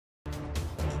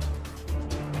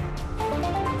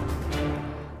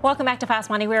Welcome back to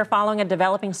Fast Money. We are following a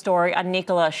developing story on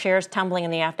Nikola. Shares tumbling in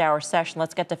the after-hour session.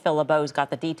 Let's get to Phil LeBeau, who's got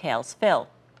the details. Phil.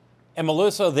 And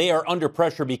Melissa, they are under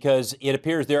pressure because it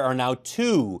appears there are now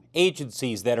two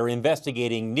agencies that are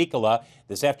investigating Nikola.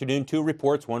 This afternoon, two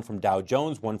reports, one from Dow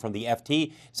Jones, one from the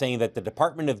FT, saying that the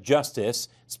Department of Justice,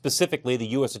 specifically the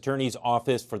U.S. Attorney's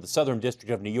Office for the Southern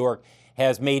District of New York,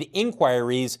 has made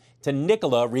inquiries to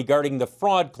Nikola regarding the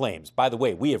fraud claims. By the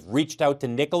way, we have reached out to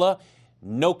Nikola.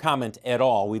 No comment at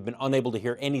all. We've been unable to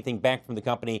hear anything back from the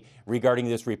company regarding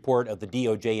this report of the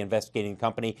DOJ investigating the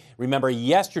company. Remember,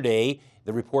 yesterday,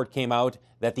 the report came out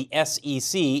that the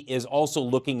SEC is also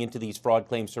looking into these fraud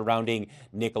claims surrounding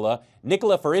Nikola.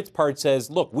 Nikola, for its part,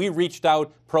 says, look, we reached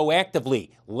out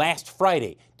proactively last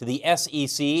Friday to the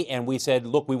SEC, and we said,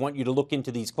 look, we want you to look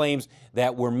into these claims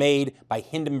that were made by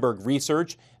Hindenburg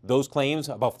Research. Those claims,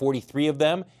 about 43 of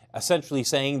them, essentially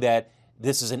saying that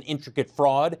this is an intricate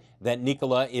fraud that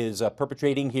Nikola is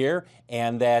perpetrating here,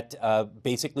 and that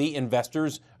basically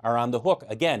investors are on the hook.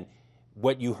 Again,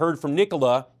 what you heard from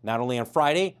Nikola, not only on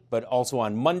Friday, but also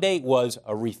on Monday, was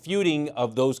a refuting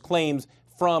of those claims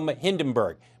from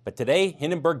Hindenburg. But today,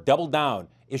 Hindenburg doubled down,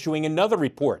 issuing another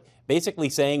report, basically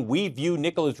saying we view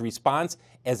Nikola's response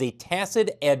as a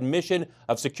tacit admission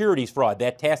of securities fraud.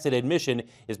 That tacit admission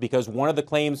is because one of the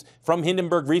claims from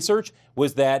Hindenburg Research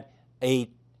was that a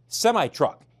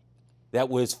semi-truck that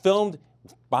was filmed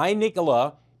by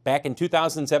Nikola back in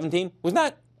 2017 was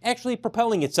not actually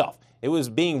propelling itself. It was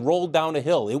being rolled down a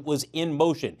hill. It was in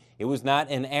motion. It was not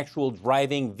an actual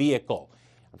driving vehicle.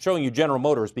 I'm showing you General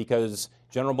Motors because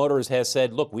General Motors has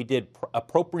said, look, we did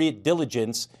appropriate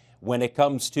diligence when it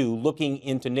comes to looking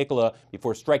into Nikola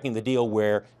before striking the deal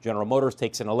where General Motors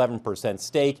takes an 11%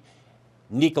 stake.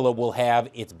 Nikola will have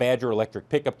its Badger electric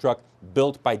pickup truck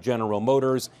built by General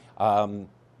Motors.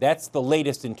 That's the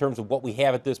latest in terms of what we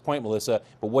have at this point, Melissa.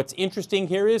 But what's interesting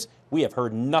here is we have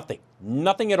heard nothing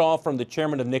at all from the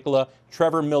chairman of Nikola,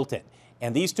 Trevor Milton.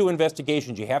 And these two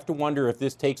investigations, you have to wonder if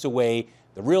this takes away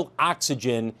the real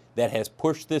oxygen that has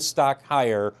pushed this stock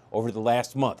higher over the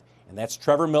last month. And that's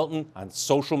Trevor Milton on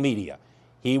social media.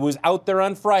 He was out there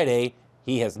on Friday.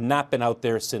 He has not been out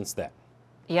there since then.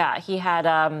 Yeah, he had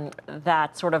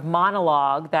that sort of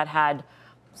monologue that had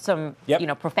some,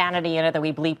 profanity in it that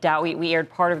we bleeped out. We aired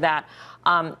part of that.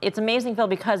 It's amazing, Phil,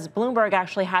 because Bloomberg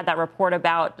actually had that report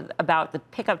about the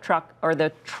pickup truck, or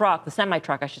the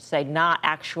semi-truck, I should say, not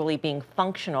actually being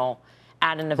functional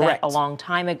at an event a long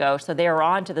time ago. So they are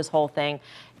on to this whole thing.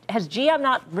 Has GM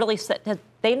not really said, have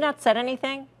they not said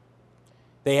anything?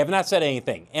 They have not said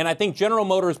anything. And I think General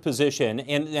Motors' position,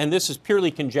 and this is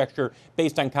purely conjecture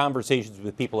based on conversations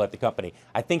with people at the company,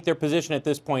 I think their position at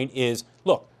this point is,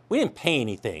 look, we didn't pay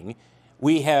anything.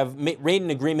 We have made an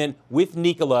agreement with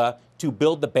Nikola to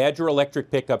build the Badger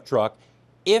electric pickup truck.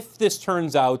 If this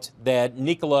turns out that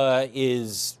Nikola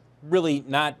is really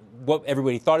not what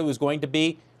everybody thought it was going to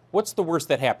be, what's the worst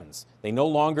that happens? They no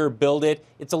longer build it.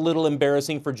 It's a little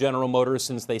embarrassing for General Motors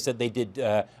since they said they did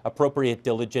appropriate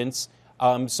diligence.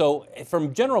 So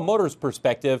from General Motors'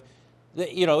 perspective,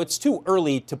 it's too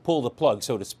early to pull the plug,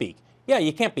 so to speak. Yeah,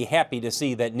 you can't be happy to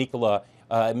see that Nikola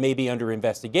may be under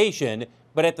investigation,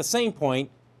 but at the same point,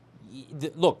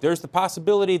 look, there's the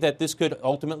possibility that this could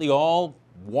ultimately all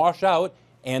wash out,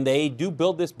 and they do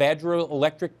build this Badger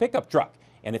electric pickup truck.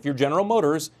 And if you're General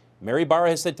Motors, Mary Barra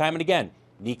has said time and again,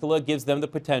 Nikola gives them the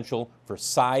potential for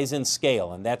size and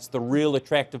scale, and that's the real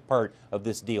attractive part of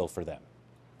this deal for them.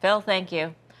 Phil, thank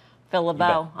you. Phil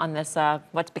LeBeau on this,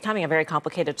 what's becoming a very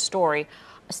complicated story.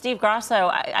 Steve Grasso,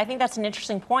 I think that's an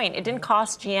interesting point. It didn't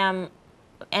cost GM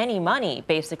any money,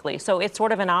 basically. So it's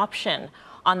sort of an option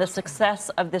on the success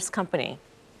of this company.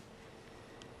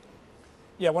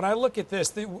 Yeah, when I look at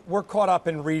this, we're caught up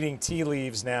in reading tea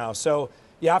leaves now. So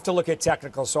you have to look at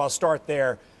technical. So I'll start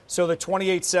there. So the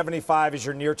 28.75 is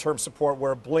your near-term support.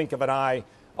 We're a blink of an eye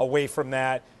away from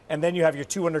that. And then you have your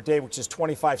 200-day, which is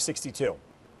 25.62.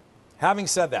 Having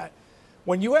said that,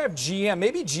 when you have GM,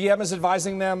 maybe GM is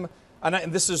advising them,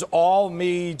 and this is all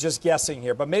me just guessing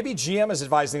here, but maybe GM is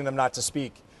advising them not to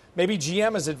speak. Maybe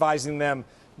GM is advising them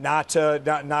not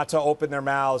to open their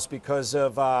mouths because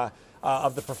of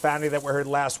the profanity that we heard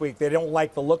last week. They don't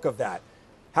like the look of that.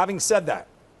 Having said that,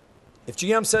 if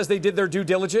GM says they did their due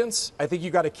diligence, I think you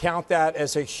got to count that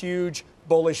as a huge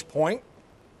bullish point.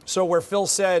 So where Phil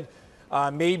said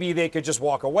maybe they could just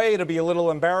walk away, it'll be a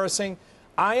little embarrassing.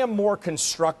 I am more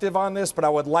constructive on this, but I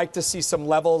would like to see some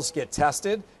levels get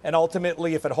tested. And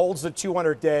ultimately, if it holds the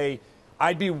 200-day,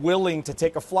 I'd be willing to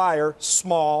take a flyer,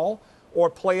 small, or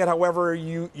play it however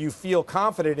you feel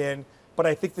confident in. But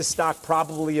I think the stock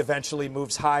probably eventually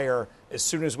moves higher as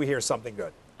soon as we hear something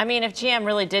good. I mean, if GM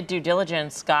really did due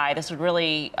diligence, Guy, this would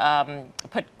really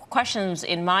put questions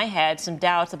in my head, some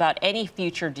doubts about any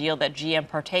future deal that GM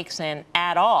partakes in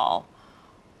at all.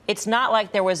 It's not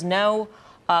like there was no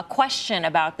question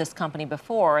about this company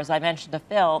before. As I mentioned to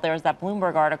Phil, there was that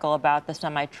Bloomberg article about the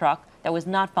semi-truck that was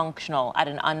not functional at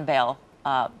an unveil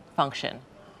function.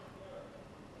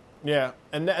 Yeah,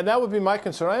 and that would be my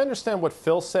concern. I understand what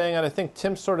Phil's saying, and I think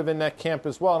Tim's sort of in that camp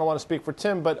as well. I don't want to speak for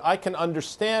Tim, but I can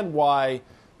understand why,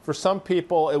 for some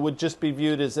people, it would just be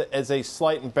viewed as a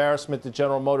slight embarrassment to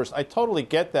General Motors. I totally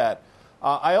get that.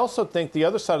 I also think the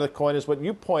other side of the coin is what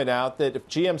you point out, that if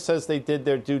GM says they did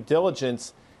their due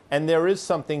diligence and there is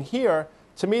something here,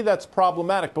 to me that's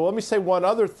problematic. But let me say one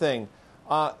other thing.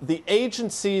 The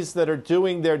agencies that are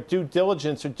doing their due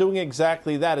diligence are doing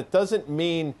exactly that. It doesn't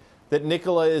mean that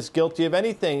Nikola is guilty of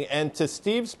anything. And to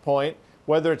Steve's point,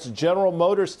 whether it's General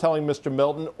Motors telling Mr.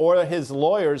 Milton or his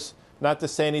lawyers not to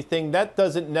say anything, that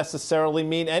doesn't necessarily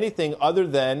mean anything other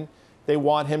than they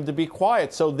want him to be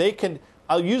quiet. So they can,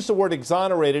 I'll use the word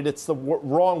exonerated, it's the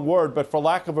wrong word, but for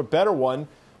lack of a better one,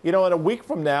 you know, in a week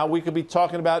from now, we could be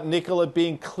talking about Nikola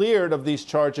being cleared of these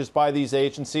charges by these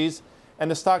agencies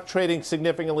and the stock trading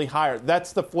significantly higher.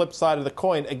 That's the flip side of the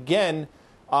coin. Again,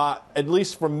 at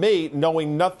least for me,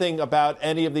 knowing nothing about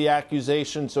any of the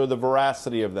accusations or the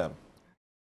veracity of them.